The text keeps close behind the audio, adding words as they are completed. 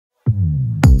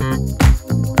Hey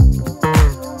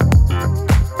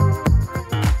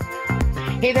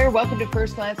there, welcome to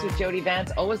First Glance with Jody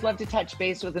Vance. Always love to touch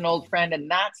base with an old friend, and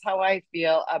that's how I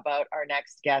feel about our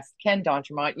next guest, Ken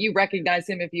d'Entremont. You recognize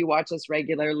him if you watch us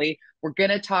regularly. We're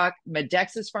going to talk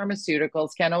Medexus Pharmaceuticals.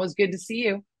 Ken, always good to see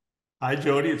you. Hi,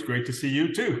 Jody. It's great to see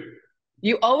you too.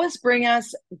 You always bring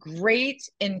us great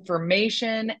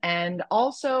information, and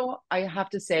also, I have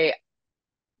to say,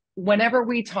 whenever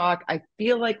we talk, I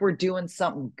feel like we're doing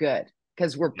something good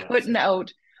because we're Yes. putting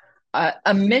out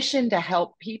a mission to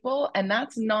help people. And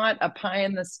that's not a pie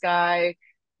in the sky,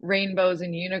 rainbows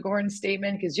and unicorns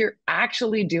statement, because you're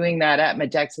actually doing that at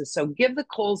Medexus. So give the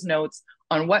Coles notes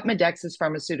on what Medexus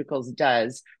Pharmaceuticals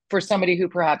does for somebody who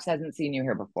perhaps hasn't seen you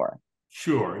here before.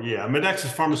 Sure. Yeah.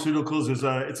 Medexus Pharmaceuticals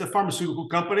it's a pharmaceutical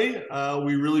company.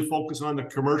 We really focus on the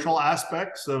commercial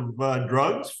aspects of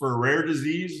drugs for rare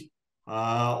disease,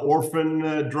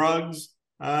 orphan drugs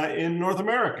in North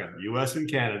America, US and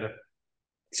Canada.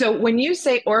 So when you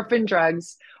say orphan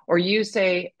drugs, or you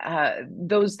say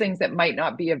those things that might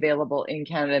not be available in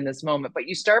Canada in this moment, but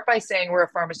you start by saying we're a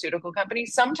pharmaceutical company,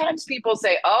 sometimes people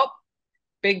say, oh,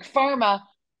 big pharma.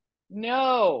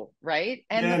 No, right?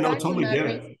 And Yeah, the no, fact of the totally get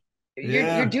matter is it. you're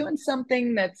Yeah. doing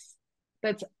something that's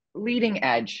leading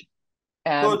edge.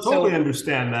 So I totally So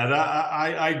understand that.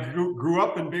 I grew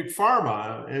up in big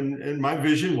pharma, and my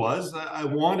vision was I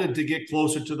wanted to get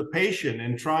closer to the patient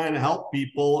and try and help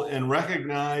people and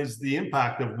recognize the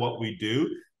impact of what we do.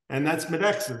 And that's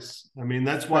Medexus. I mean,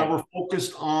 that's why right. we're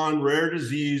focused on rare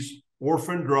disease,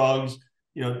 orphan drugs,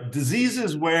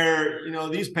 diseases where,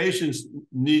 these patients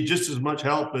need just as much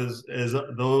help as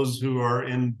those who are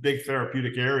in big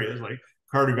therapeutic areas like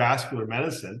cardiovascular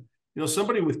medicine.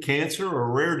 Somebody with cancer or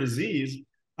a rare disease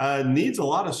needs a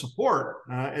lot of support.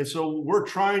 And so we're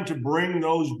trying to bring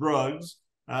those drugs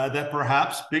that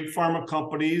perhaps big pharma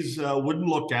companies wouldn't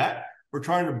look at. We're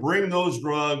trying to bring those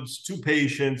drugs to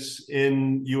patients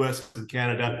in US and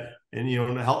Canada and,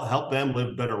 to help them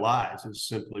live better lives is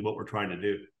simply what we're trying to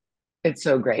do. It's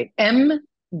so great.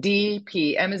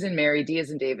 MDP, M is in Mary, D is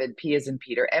in David, P is in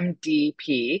Peter.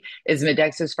 MDP is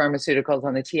Medexus Pharmaceuticals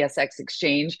on the TSX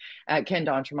exchange. Ken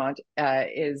d'Entremont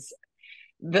is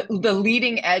the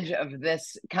leading edge of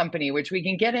this company, which we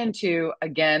can get into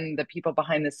again, the people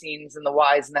behind the scenes and the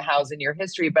whys and the hows in your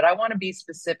history. But I want to be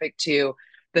specific to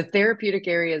the therapeutic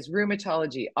areas: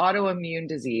 rheumatology, autoimmune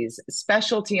disease,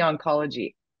 specialty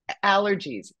oncology,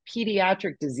 allergies,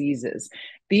 pediatric diseases.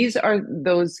 These are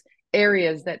those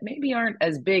areas that maybe aren't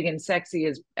as big and sexy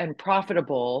as and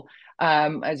profitable,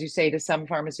 as you say, to some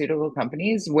pharmaceutical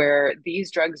companies, where these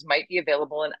drugs might be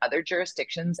available in other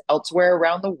jurisdictions elsewhere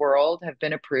around the world, have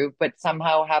been approved, but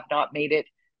somehow have not made it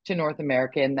to North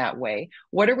America in that way.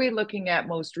 What are we looking at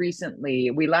most recently?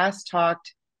 We last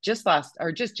talked just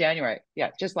January. Yeah,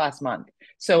 just last month.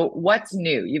 So what's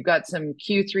new? You've got some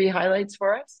Q3 highlights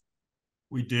for us?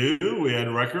 We do. We had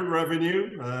record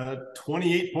revenue,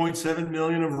 28.7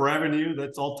 million of revenue.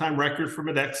 That's all-time record for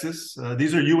Medexus.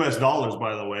 These are US dollars,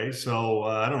 by the way. So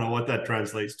I don't know what that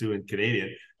translates to in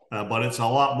Canadian, but it's a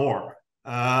lot more.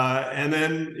 And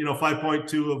then,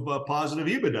 5.2 of positive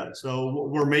EBITDA. So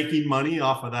we're making money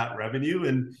off of that revenue.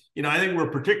 And, I think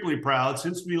we're particularly proud.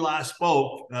 Since we last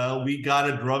spoke, we got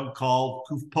a drug called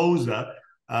Kufposa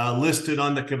listed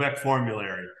on the Quebec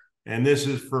formulary. And this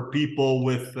is for people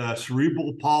with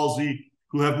cerebral palsy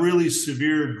who have really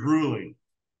severe drooling,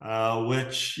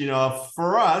 which,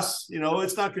 for us,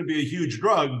 it's not going to be a huge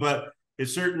drug, but it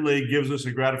certainly gives us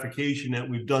a gratification that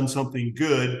we've done something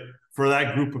good for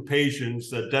that group of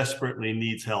patients that desperately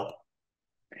needs help.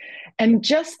 And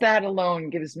just that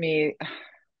alone gives me,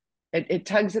 it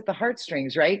tugs at the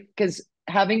heartstrings, right? Because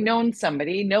knowing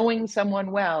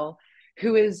someone well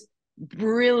who is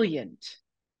brilliant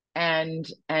and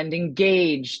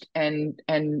engaged and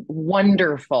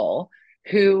wonderful,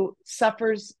 who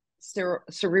suffers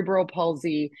cerebral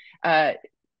palsy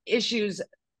issues,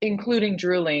 including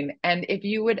drooling. And if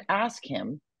you would ask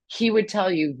him, he would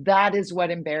tell you that is what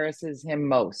embarrasses him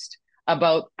most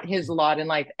about his lot in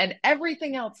life, and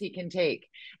everything else he can take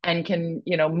and can,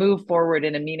 move forward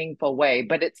in a meaningful way.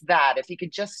 But it's that if he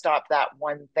could just stop that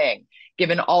one thing,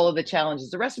 given all of the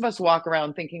challenges, the rest of us walk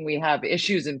around thinking we have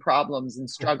issues and problems and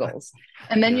struggles.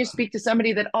 And then Yeah. you speak to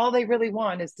somebody that all they really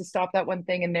want is to stop that one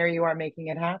thing, and there you are making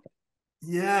it happen.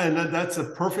 Yeah, and that's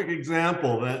a perfect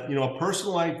example that, a person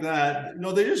like that,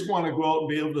 they just want to go out and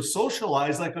be able to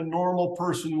socialize like a normal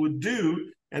person would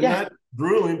do. And Yeah. that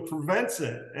drooling prevents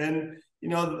it. And,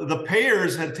 the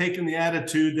payers had taken the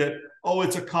attitude that, oh,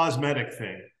 it's a cosmetic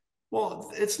thing.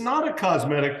 Well, it's not a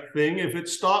cosmetic thing if it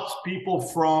stops people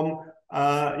from,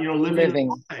 living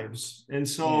Living. their lives. And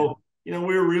Yeah. so, we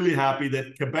were really happy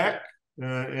that Quebec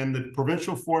and the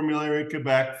provincial formulary in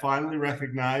Quebec finally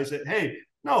recognized that, hey,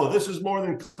 no, this is more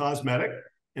than cosmetic,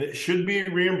 and it should be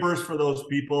reimbursed for those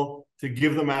people to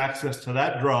give them access to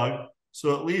that drug.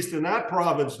 So at least in that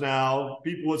province now,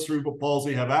 people with cerebral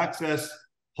palsy have access.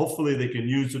 Hopefully they can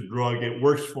use the drug, it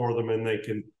works for them, and they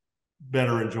can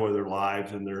better enjoy their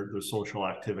lives and their social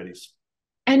activities.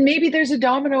 And maybe there's a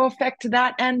domino effect to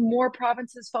that, and more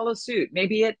provinces follow suit.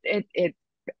 Maybe it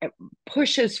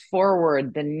pushes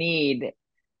forward the need,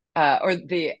 or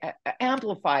the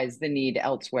amplifies the need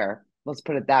elsewhere. Let's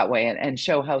put it that way, and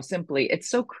show how simply it's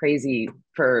so crazy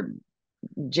for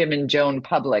Jim and Joan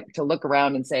public to look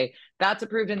around and say that's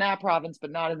approved in that province,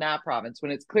 but not in that province,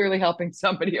 when it's clearly helping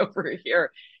somebody over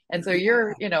here. And so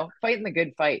you're, fighting the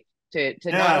good fight to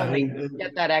not only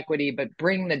get that equity, but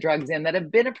bring the drugs in that have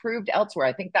been approved elsewhere.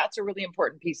 I think that's a really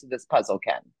important piece of this puzzle,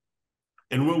 Ken.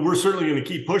 And we're certainly going to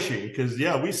keep pushing because,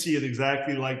 we see it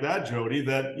exactly like that, Jody,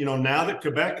 that, now that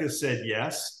Quebec has said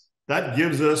yes, that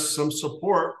gives us some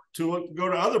support to go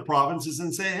to other provinces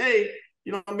and say, hey,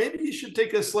 maybe you should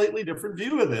take a slightly different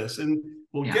view of this, and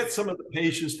we'll get some of the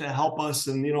patients to help us.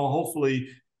 And, hopefully,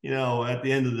 at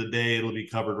the end of the day, it'll be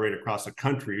covered right across the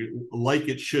country like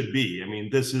it should be. I mean,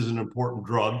 this is an important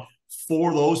drug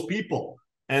for those people.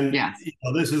 And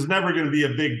this is never going to be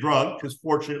a big drug because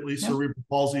fortunately, cerebral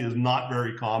palsy is not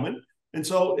very common. And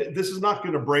so this is not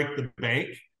going to break the bank,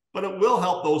 but it will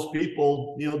help those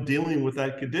people, dealing with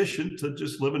that condition to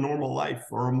just live a normal life,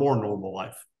 or a more normal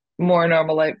life. More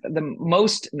normal life, the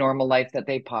most normal life that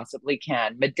they possibly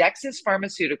can. Medexus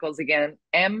Pharmaceuticals, again,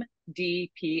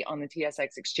 MDP on the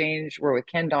TSX exchange. We're with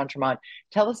Ken d'Entremont.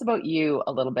 Tell us about you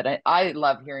a little bit. I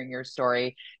love hearing your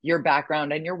story, your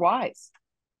background, and your whys.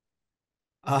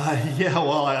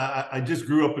 Well, I just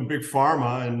grew up in big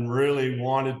pharma and really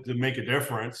wanted to make a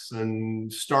difference.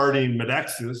 And starting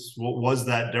Medexus, what was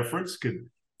that difference? Could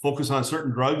focus on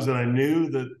certain drugs that I knew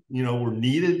that, were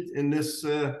needed in this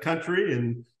country,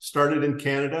 and started in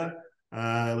Canada.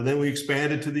 Then we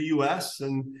expanded to the US,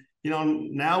 and,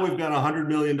 now we've got $100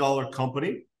 million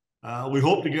company. We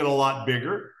hope to get a lot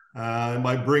bigger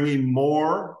by bringing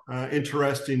more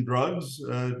interesting drugs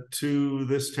to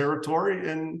this territory,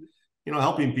 and,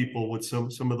 helping people with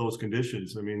some of those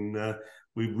conditions. I mean,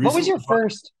 we recently. What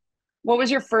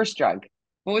was your first drug?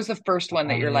 What was the first one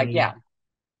that you're like, yeah?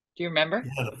 Do you remember?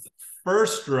 Yeah, the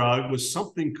first drug was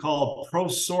something called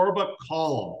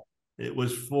treosulfan. It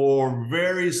was for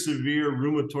very severe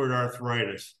rheumatoid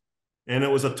arthritis, and it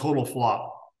was a total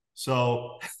flop.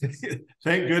 So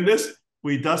thank goodness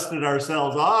we dusted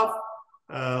ourselves off.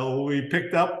 We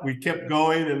picked up, we kept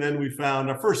going, and then we found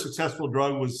our first successful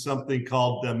drug was something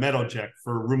called Medexus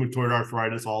for rheumatoid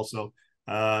arthritis also.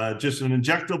 Just an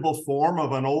injectable form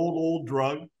of an old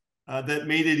drug that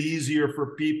made it easier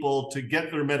for people to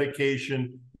get their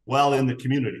medication while in the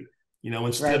community.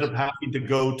 Instead of having to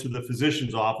go to the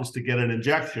physician's office to get an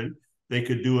injection, they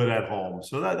could do it at home.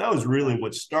 So that was really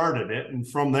what started it. And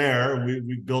from there,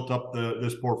 we built up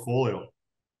this portfolio.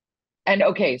 And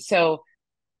okay, so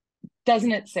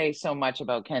doesn't it say so much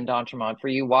about Ken d'Entremont, for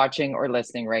you watching or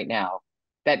listening right now,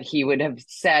 that he would have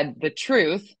said the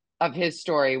truth of his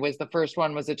story was the first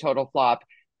one was a total flop,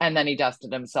 and then he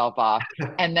dusted himself off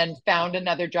and then found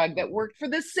another drug that worked for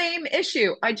the same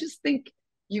issue? I just think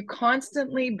you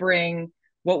constantly bring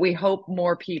what we hope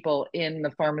more people in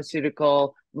the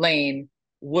pharmaceutical lane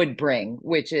would bring,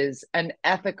 which is an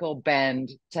ethical bend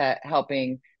to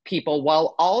helping people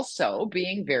while also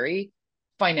being very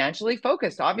financially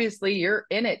focused. Obviously, you're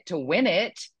in it to win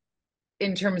it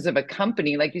in terms of a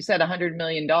company, like you said, $100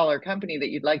 million company that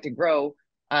you'd like to grow,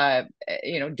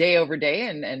 day over day,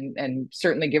 and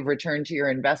certainly give return to your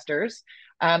investors.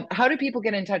 How do people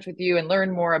get in touch with you and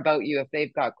learn more about you if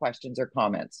they've got questions or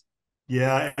comments?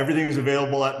 Yeah, everything's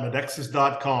available at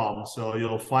Medexus.com. So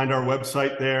you'll find our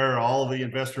website there. All the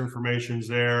investor information's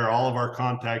there, all of our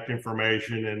contact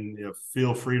information, and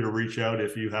feel free to reach out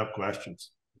if you have questions.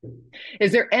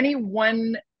 Is there any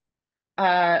one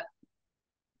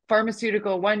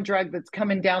pharmaceutical, one drug that's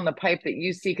coming down the pipe that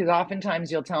you see? Because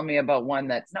oftentimes you'll tell me about one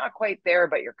that's not quite there,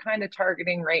 but you're kind of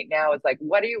targeting right now. It's like,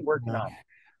 what are you working on?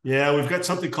 Yeah, we've got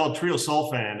something called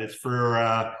treosulfan. It's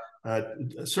for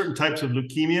certain types of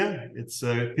leukemia. It's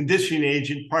a conditioning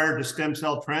agent prior to stem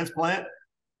cell transplant.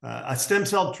 A stem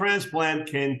cell transplant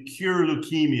can cure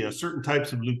leukemia, certain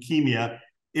types of leukemia,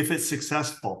 if it's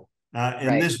successful.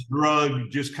 And this drug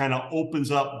just kind of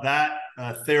opens up that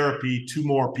therapy to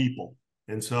more people.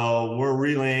 And so we're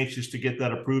really anxious to get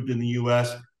that approved in the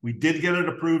US. We did get it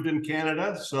approved in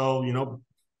Canada. So,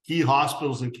 key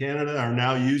hospitals in Canada are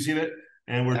now using it.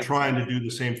 And we're trying to do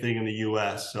the same thing in the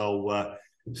US. So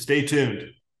Stay tuned.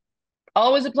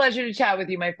 Always a pleasure to chat with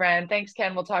you, my friend. Thanks,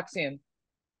 Ken. We'll talk soon.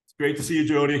 It's great to see you,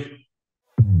 Jody.